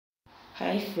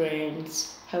Hi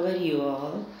friends, how are you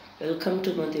all? Welcome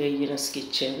to Mother Regina's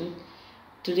kitchen.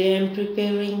 Today I am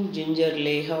preparing ginger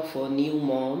Lehya for new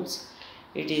moms.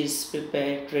 It is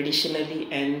prepared traditionally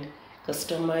and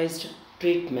customized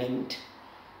treatment.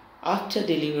 After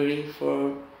delivery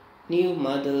for new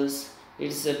mothers, it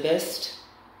is the best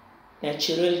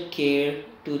natural care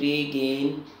to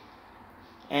regain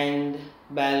and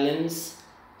balance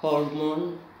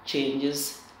hormone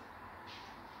changes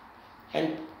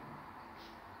and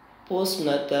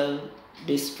postnatal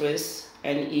distress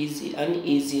and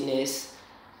uneasiness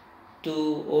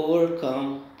to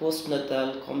overcome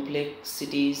postnatal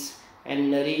complexities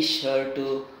and nourish her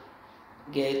to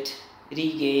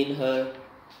regain her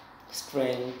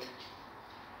strength.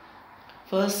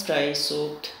 First I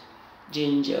soaked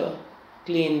ginger,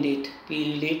 cleaned it,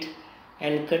 peeled it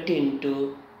and cut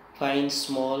into fine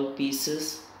small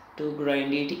pieces to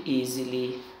grind it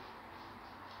easily.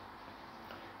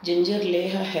 Ginger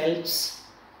Lehya helps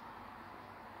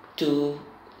to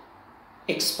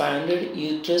expanded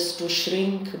uterus to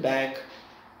shrink back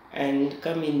and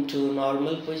come into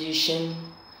normal position,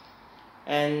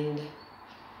 and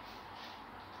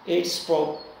its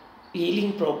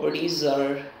healing properties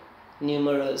are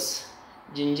numerous.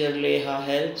 Ginger Lehya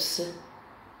helps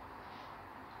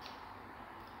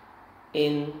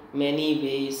in many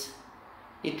ways.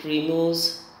 It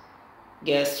removes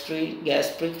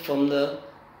gastric from the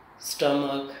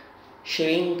stomach,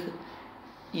 shrink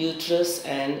uterus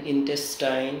and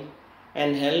intestine,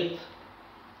 and help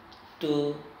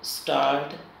to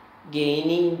start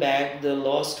gaining back the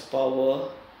lost power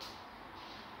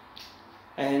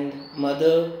and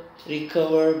mother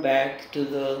recover back to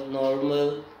the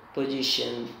normal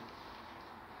position.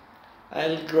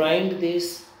 I'll grind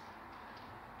these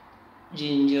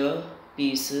ginger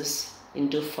pieces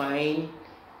into fine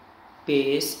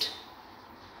paste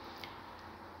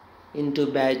into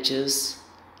batches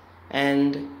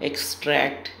and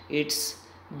extract its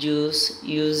juice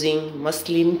using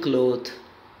muslin cloth.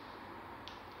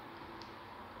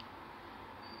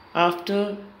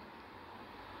 After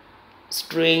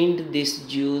strained this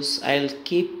juice, I'll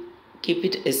keep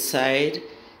it aside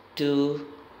to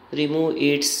remove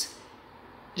its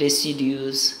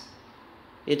residues.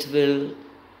 It will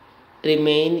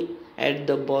remain at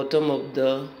the bottom of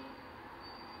the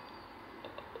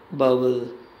bowl.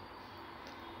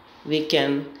 We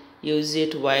can use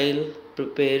it while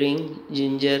preparing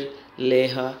ginger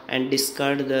Lehya and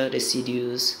discard the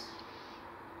residues.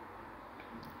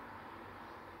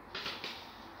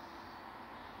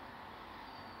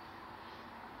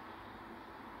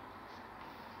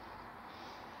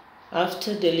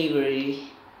 After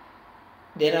delivery,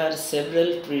 there are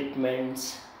several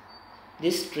treatments.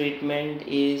 This treatment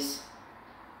is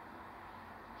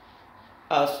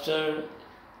after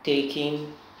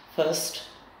taking first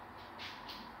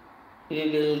we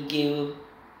will give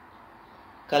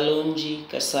kalonji,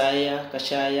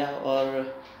 kashaya or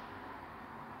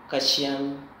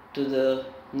kashyam to the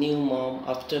new mom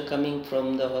after coming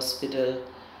from the hospital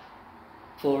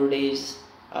 4 days.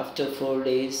 After 4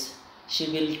 days, she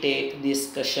will take this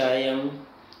kashayam,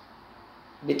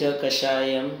 bitter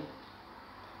kashayam,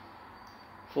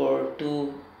 for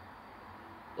 2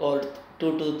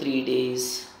 to 3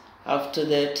 days. After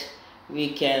that, we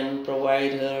can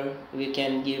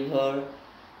give her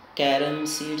carom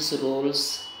seeds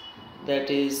rolls, that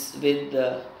is with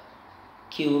the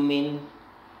cumin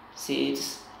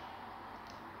seeds.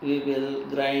 We will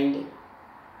grind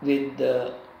with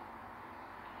the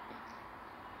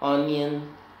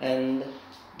onion and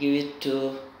give it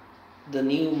to the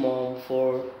new mom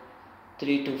for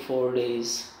 3 to 4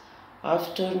 days.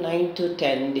 After 9 to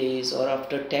 10 days or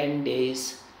after 10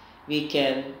 days, we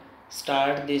can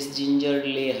start this ginger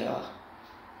Lehya.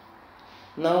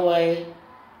 Now I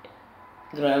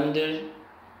grounded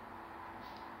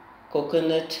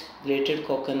grated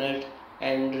coconut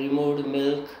and removed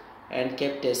milk and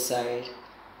kept aside.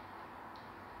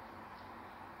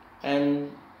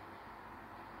 And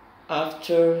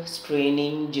after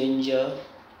straining ginger,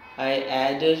 I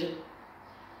added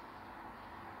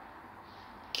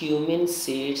cumin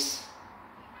seeds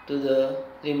to the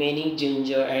remaining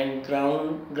ginger and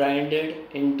grinded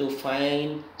into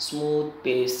fine smooth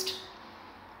paste.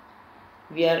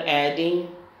 We are adding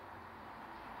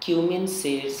cumin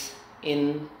seeds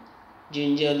in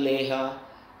ginger Lehya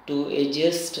to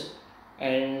adjust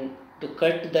and to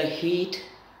cut the heat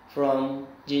from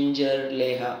ginger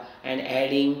Lehya, and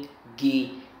adding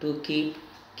ghee to keep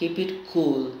it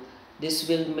cool. This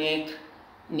will make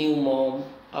new mom,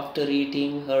 after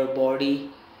eating, her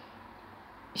body,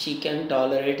 she can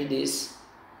tolerate this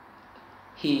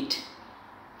heat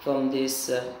from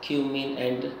this cumin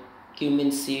and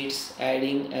cumin seeds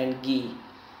adding and ghee.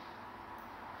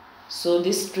 So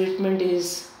this treatment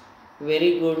is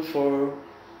very good for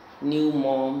new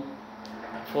mom,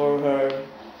 for her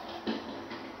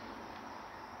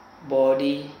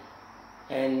body,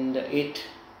 and it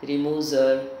removes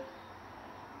her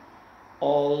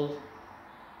all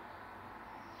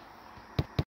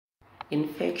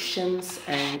infections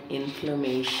and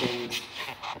inflammations.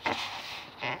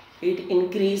 It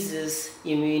increases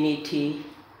immunity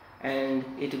and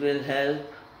it will help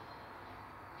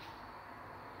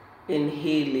in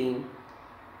healing.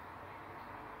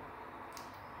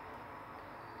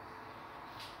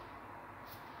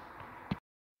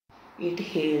 It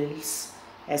heals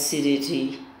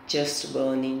acidity, chest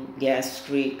burning,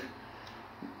 gastric,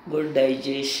 good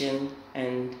digestion,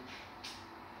 and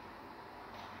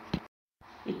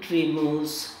it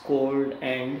removes cold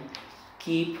and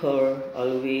keep her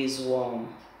always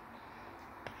warm.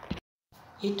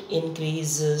 It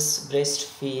increases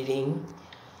breastfeeding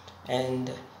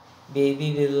and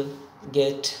baby will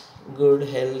get good,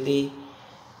 healthy,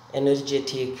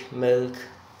 energetic milk.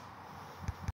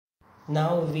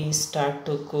 Now we start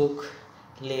to cook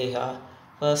Lehya.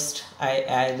 First I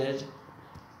added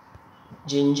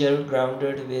ginger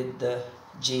grounded with the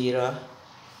Jeera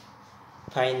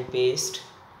fine paste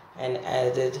and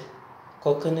added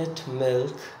coconut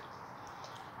milk.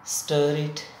 Stir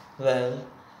it well,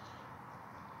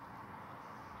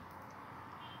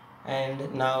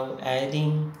 and now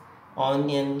adding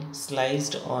onion,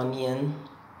 sliced onion.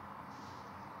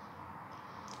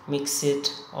 Mix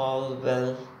it all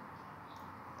well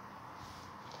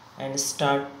and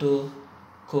start to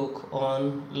cook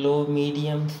on low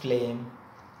medium flame.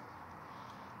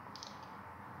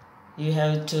 You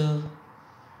have to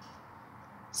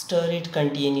stir it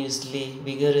continuously,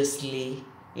 vigorously.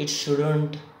 It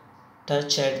shouldn't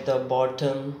touch at the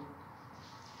bottom.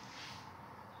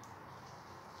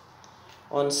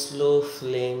 On slow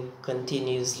flame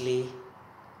continuously.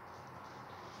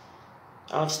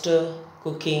 After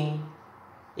cooking,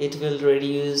 it will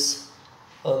reduce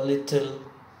a little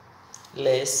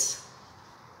less.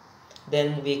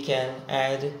 Then we can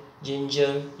add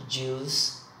ginger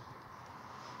juice,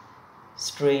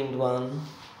 strained one.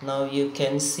 Now you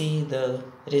can see the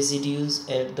residues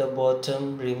at the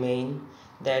bottom remain,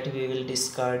 that we will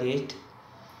discard it.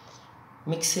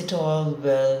 Mix it all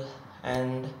well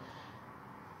and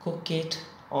cook it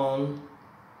on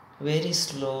very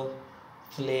slow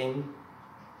flame.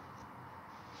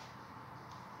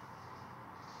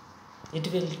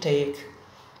 It will take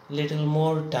little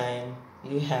more time.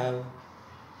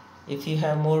 If you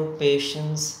have more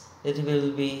patience, it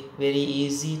will be very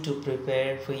easy to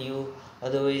prepare for you.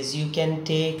 Otherwise you can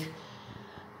take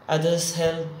others'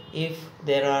 help if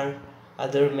there are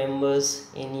other members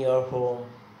in your home.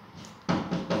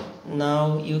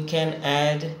 Now you can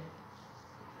add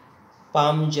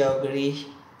Kg Jaggery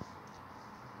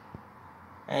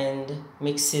and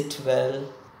mix it well.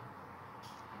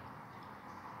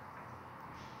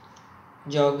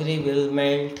 Jaggery will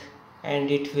melt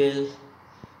and it will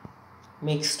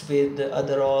mixed with the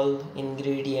other all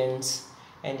ingredients,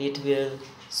 and it will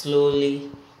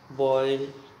slowly boil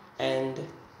and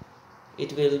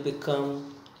it will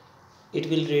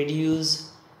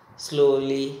reduce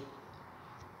slowly.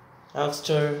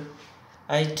 After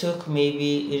I took,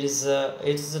 maybe it's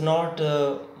not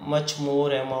much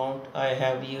more amount I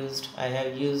have used. I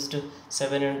have used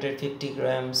 750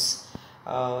 grams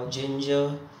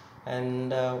ginger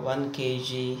and 1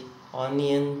 kg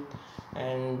onion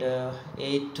and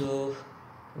 8 to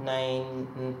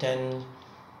 9 10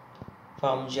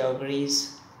 Kg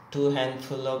Jaggeries, 2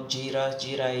 handful of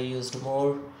Jeera I used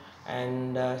more,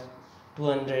 and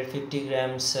 250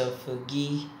 grams of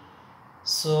ghee.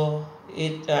 So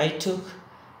I took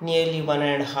nearly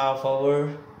 1.5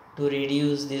 hours to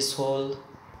reduce this whole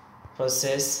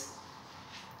process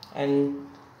and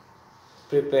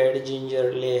prepared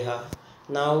ginger Lehya.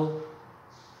 Now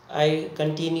I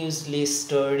continuously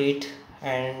stirred it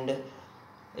and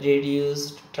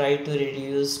tried to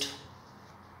reduce,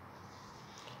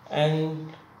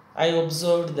 and I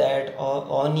observed that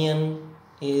onion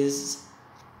is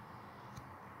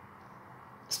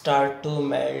start to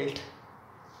melt.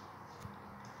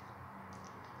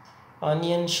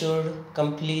 Onion should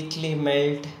completely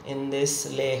melt in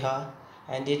this Lehya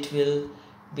and it will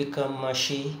become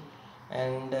mushy,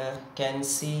 and can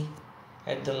see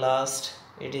at the last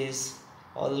it is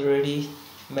already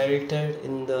melted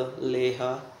in the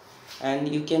Lehya,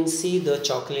 and you can see the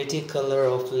chocolatey color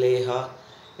of Lehya.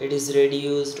 It is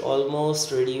reduced,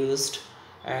 almost reduced,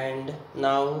 and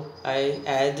now I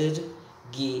added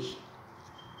ghee.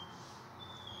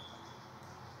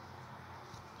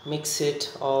 Mix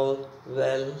it all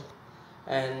well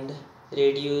and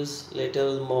reduce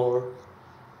little more.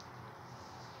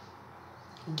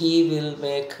 Ghee will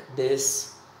make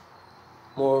this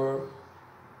more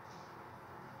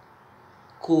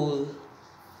cool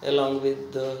along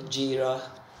with the jeera,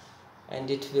 and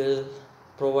it will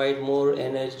provide more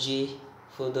energy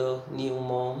for the new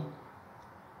mom.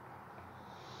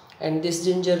 And this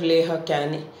ginger lehya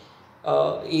can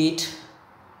eat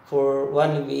for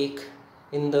 1 week.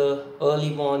 In the early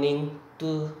morning,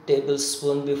 2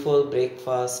 tablespoons before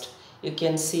breakfast. You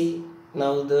can see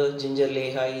now the ginger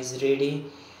lehya is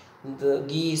ready. The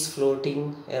ghee is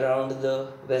floating around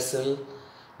the vessel,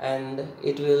 and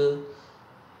it will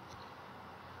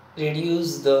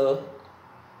reduced the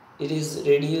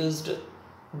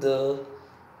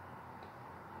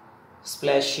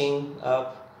splashing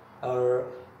up or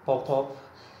pop up.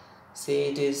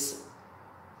 See,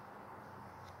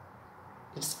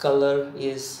 its color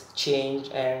is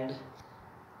changed and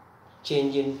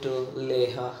change into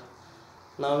lehya.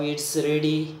 Now it's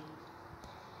ready,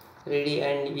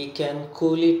 and we can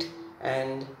cool it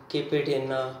and keep it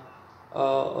in a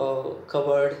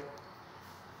covered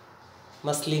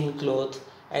muslin cloth,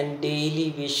 and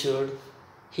daily we should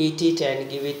heat it and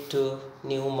give it to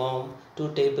new mom.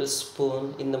 2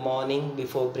 tablespoons in the morning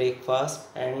before breakfast,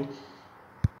 and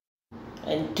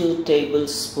 2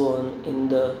 tablespoons in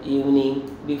the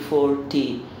evening before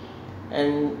tea.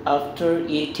 And after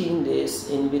eating this,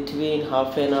 in between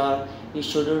half an hour, you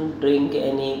shouldn't drink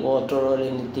any water or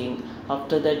anything.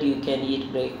 After that, you can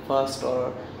eat breakfast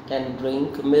or can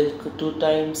drink milk 2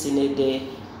 times in a day.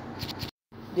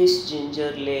 This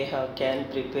ginger lehya can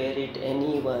prepare it,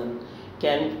 anyone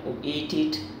can eat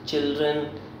it,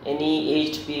 children, any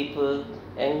aged people,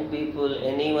 young people,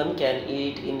 anyone can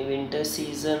eat in winter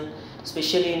season,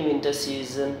 especially in winter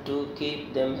season, to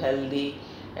keep them healthy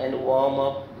and warm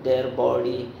up their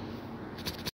body.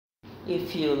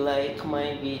 If you like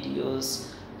my videos,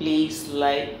 please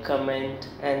like, comment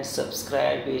and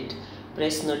subscribe it.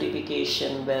 Press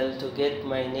notification bell to get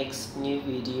my next new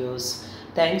videos.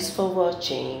 Thanks for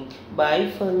watching.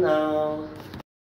 Bye for now.